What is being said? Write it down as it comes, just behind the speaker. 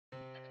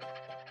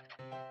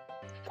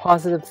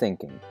Positive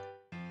thinking.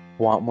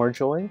 Want more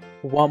joy?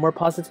 Want more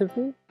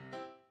positivity?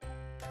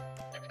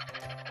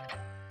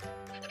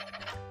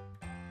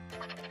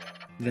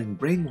 Then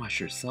brainwash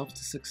yourself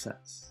to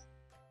success.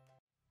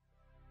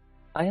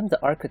 I am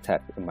the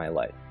architect of my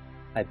life.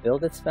 I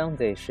build its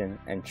foundation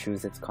and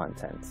choose its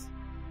contents.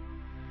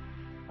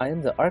 I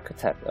am the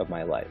architect of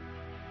my life.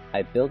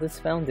 I build its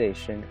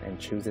foundation and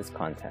choose its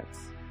contents.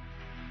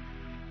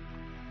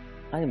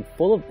 I am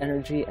full of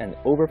energy and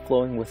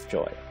overflowing with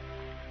joy.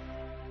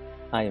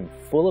 I am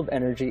full of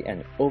energy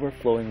and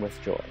overflowing with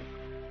joy.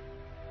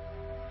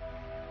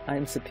 I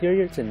am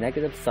superior to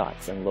negative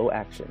thoughts and low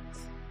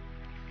actions.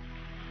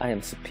 I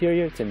am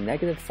superior to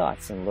negative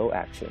thoughts and low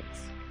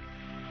actions.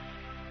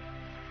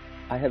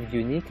 I have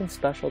unique and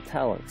special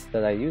talents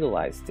that I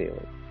utilize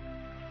daily.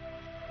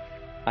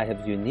 I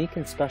have unique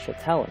and special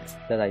talents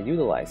that I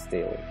utilize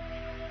daily.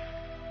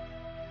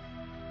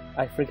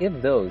 I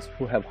forgive those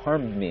who have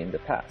harmed me in the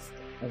past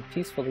and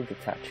peacefully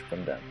detach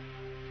from them.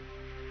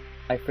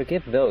 I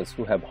forgive those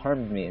who have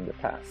harmed me in the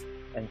past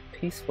and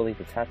peacefully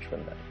detach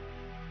from them.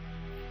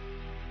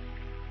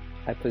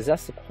 I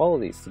possess the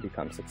qualities to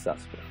become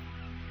successful.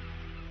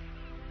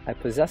 I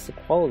possess the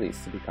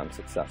qualities to become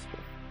successful.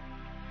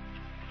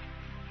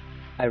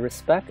 I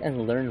respect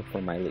and learn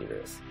from my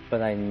leaders,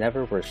 but I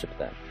never worship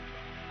them.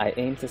 I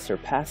aim to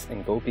surpass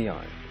and go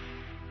beyond.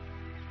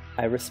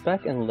 I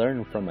respect and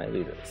learn from my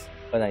leaders,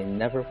 but I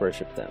never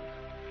worship them.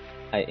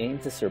 I aim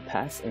to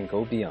surpass and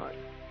go beyond.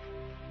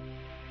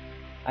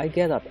 I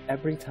get up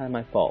every time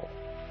I fall.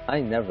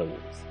 I never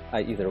lose.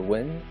 I either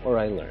win or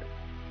I learn.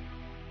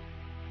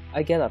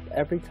 I get up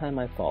every time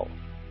I fall.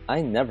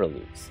 I never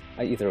lose.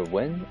 I either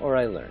win or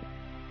I learn.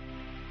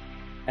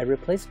 I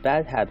replace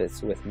bad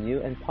habits with new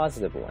and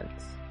positive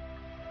ones.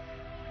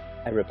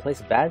 I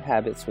replace bad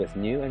habits with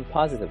new and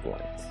positive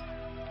ones.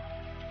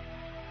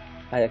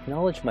 I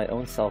acknowledge my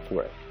own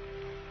self-worth.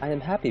 I am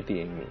happy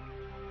being me.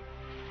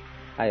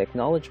 I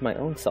acknowledge my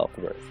own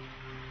self-worth.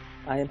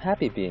 I am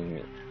happy being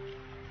me.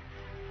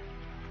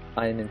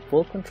 I am in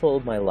full control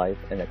of my life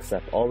and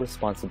accept all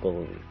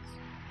responsibilities.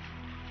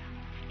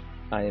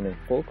 I am in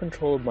full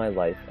control of my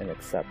life and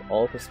accept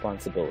all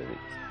responsibilities.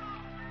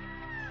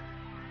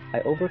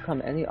 I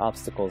overcome any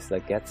obstacles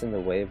that gets in the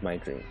way of my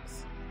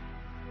dreams.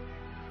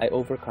 I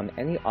overcome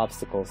any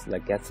obstacles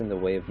that gets in the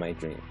way of my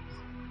dreams.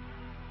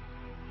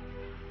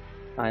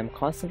 I am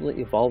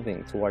constantly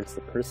evolving towards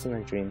the person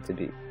I dream to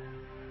be.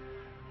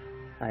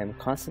 I am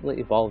constantly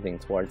evolving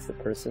towards the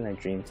person I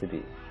dream to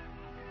be.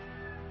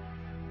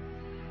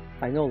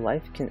 I know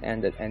life can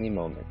end at any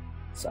moment,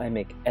 so I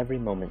make every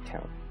moment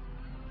count.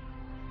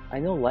 I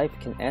know life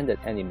can end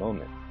at any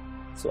moment,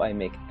 so I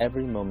make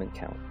every moment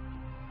count.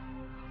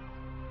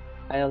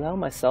 I allow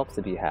myself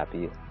to be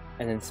happy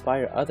and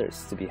inspire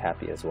others to be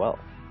happy as well.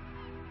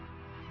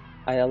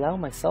 I allow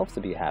myself to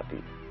be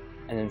happy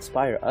and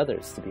inspire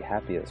others to be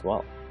happy as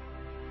well.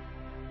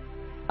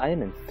 I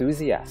am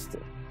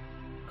enthusiastic.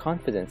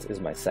 Confidence is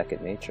my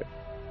second nature.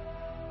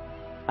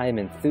 I am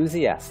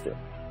enthusiastic.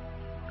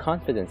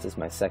 Confidence is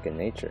my second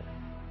nature.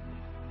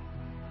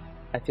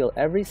 I feel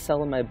every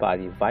cell in my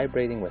body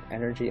vibrating with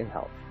energy and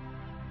health.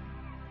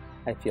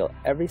 I feel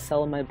every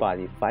cell in my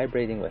body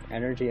vibrating with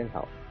energy and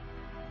health.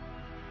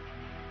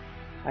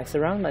 I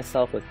surround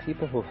myself with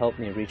people who help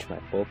me reach my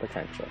full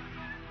potential.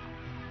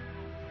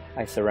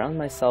 I surround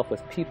myself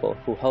with people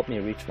who help me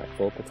reach my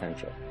full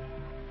potential.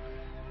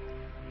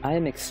 I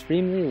am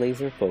extremely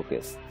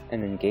laser-focused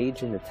and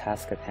engaged in the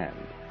task at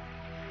hand.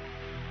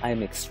 I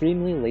am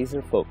extremely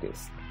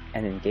laser-focused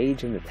and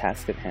engaged in the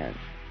task at hand.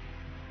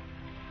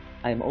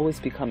 I am always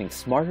becoming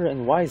smarter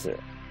and wiser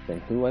than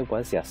who I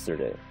was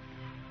yesterday.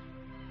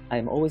 I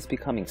am always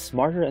becoming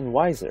smarter and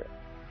wiser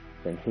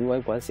than who I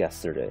was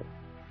yesterday.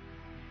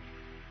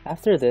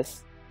 After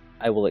this,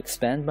 I will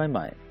expand my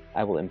mind.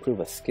 I will improve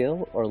a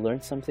skill or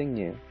learn something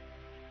new,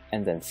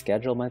 and then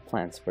schedule my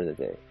plans for the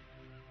day.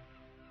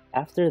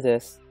 After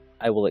this,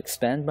 I will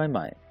expand my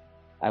mind.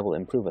 I will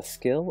improve a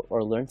skill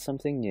or learn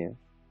something new,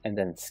 and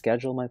then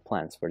schedule my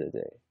plans for the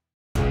day.